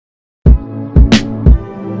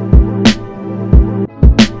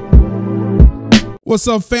What's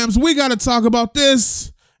up, fams? We got to talk about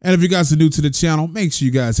this. And if you guys are new to the channel, make sure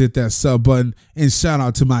you guys hit that sub button and shout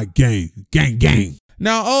out to my gang.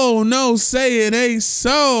 Now, oh no, say it ain't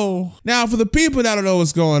so. Now, for the people that don't know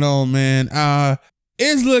what's going on, man,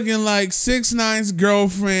 it's looking like 6ix9ine's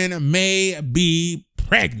girlfriend may be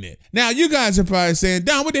pregnant. Now, you guys are probably saying,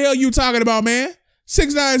 Don, what the hell you talking about, man?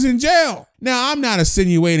 6ix9ine's in jail. Now, I'm not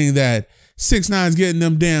insinuating that 6ix9ine's getting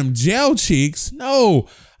them damn jail cheeks. No,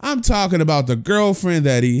 I'm talking about the girlfriend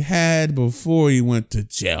that he had before he went to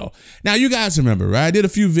jail. Now, you guys remember, right? I did a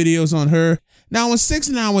few videos on her. Now, when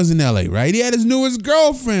 6ix9ine was in LA, right? He had his newest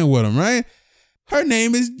girlfriend with him, right? Her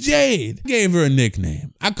name is Jade. I gave her a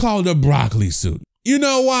nickname. I called her Broccoli Suit. You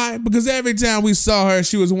know why? Because every time we saw her,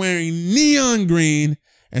 she was wearing neon green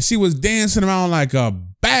and she was dancing around like a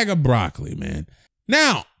bag of broccoli, man.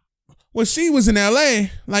 Now, when she was in LA,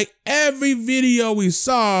 like every video we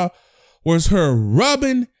saw was her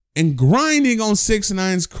rubbing and grinding on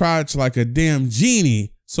 6ix9ine's crotch like a damn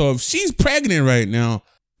genie. So if she's pregnant right now,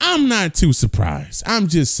 I'm not too surprised. I'm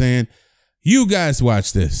just saying, you guys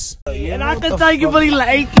watch this. And I can tell you really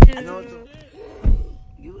like it.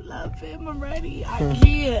 You love him already. I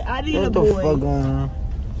can't. I need a boy. What the fuck going on?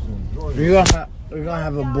 We're gonna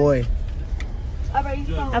have a boy.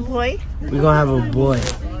 A boy? We're gonna have a boy.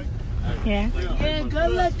 Yeah. Yeah,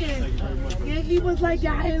 good looking. Yeah, he was like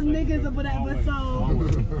y'all his niggas or whatever, so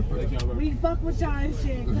we fuck with y'all and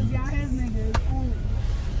shit, cause y'all his niggas.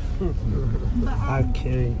 But, I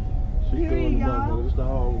can't. Period, y'all.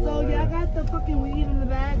 So y'all got the fucking weed in the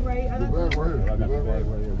bag, right? I got the bag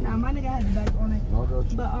right here. Nah, my nigga had the bag on it.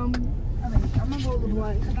 But alright, I'm gonna go with the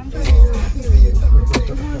blunt, cause I'm trying to get period.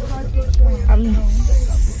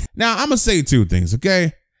 Now, I'm gonna say two things,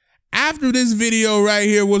 okay? After this video right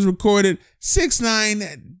here was recorded,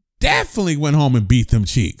 6ix9ine definitely went home and beat them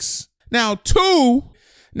cheeks. Now, two,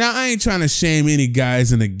 I ain't trying to shame any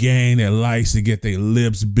guys in the gang that likes to get their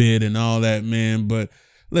lips bit and all that, man. But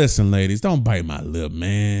listen, ladies, don't bite my lip,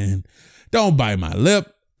 man. Don't bite my lip.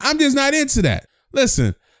 I'm just not into that.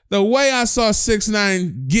 Listen, the way I saw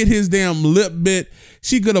 6ix9ine get his damn lip bit,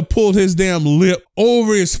 she could have pulled his damn lip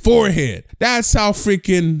over his forehead. That's how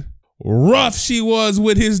freaking rough she was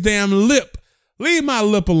with his damn lip. Leave my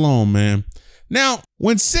lip alone, man. Now,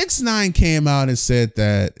 when 6ix9ine came out and said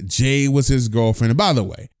that Jade was his girlfriend, and by the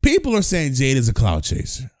way, people are saying Jade is a clout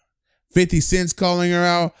chaser. 50 Cent's calling her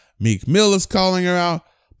out. Meek Mill's calling her out.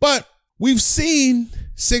 But we've seen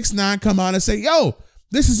 6ix9ine come out and say, yo,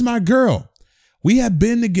 this is my girl. We have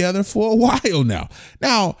been together for a while now.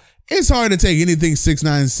 Now, it's hard to take anything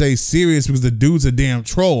 6ix9ine say serious because the dude's a damn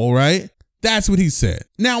troll, right? That's what he said.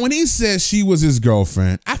 Now, when he said she was his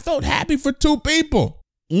girlfriend, I felt happy for two people.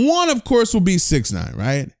 One, of course, will be 6ix9ine,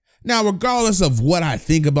 right? Now, regardless of what I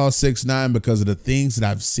think about 6ix9ine because of the things that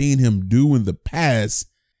I've seen him do in the past,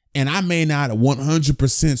 and I may not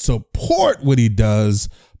 100% support what he does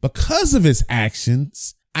because of his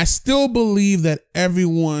actions, I still believe that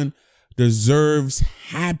everyone deserves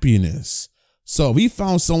happiness. So if he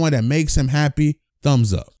found someone that makes him happy,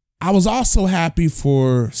 thumbs up. I was also happy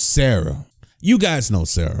for Sarah. You guys know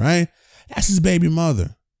Sarah, right? That's his baby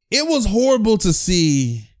mother. It was horrible to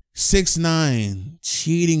see 6ix9ine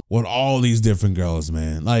cheating with all these different girls,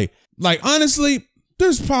 man. Like honestly,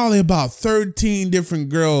 there's probably about 13 different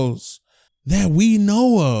girls that we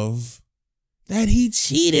know of that he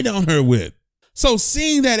cheated on her with. So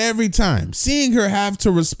seeing that every time, seeing her have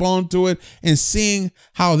to respond to it and seeing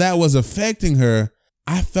how that was affecting her,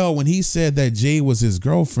 I felt when he said that Jade was his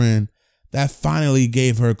girlfriend, that finally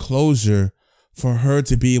gave her closure for her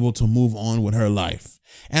to be able to move on with her life.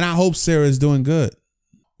 And I hope Sarah is doing good.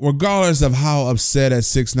 Regardless of how upset at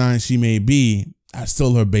 6ix9ine she may be, I'm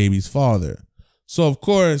still her baby's father. So of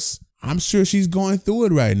course, I'm sure she's going through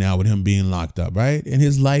it right now with him being locked up, right? And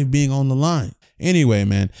his life being on the line. Anyway,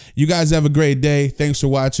 man, you guys have a great day. Thanks for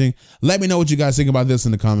watching. Let me know what you guys think about this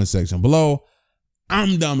in the comment section below.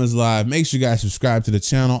 I'm Dumb as Live. Make sure you guys subscribe to the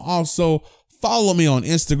channel. Also, follow me on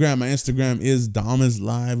Instagram. My Instagram is Dumb as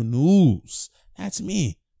Live News. That's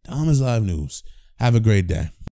me, Dumb as Live News. Have a great day.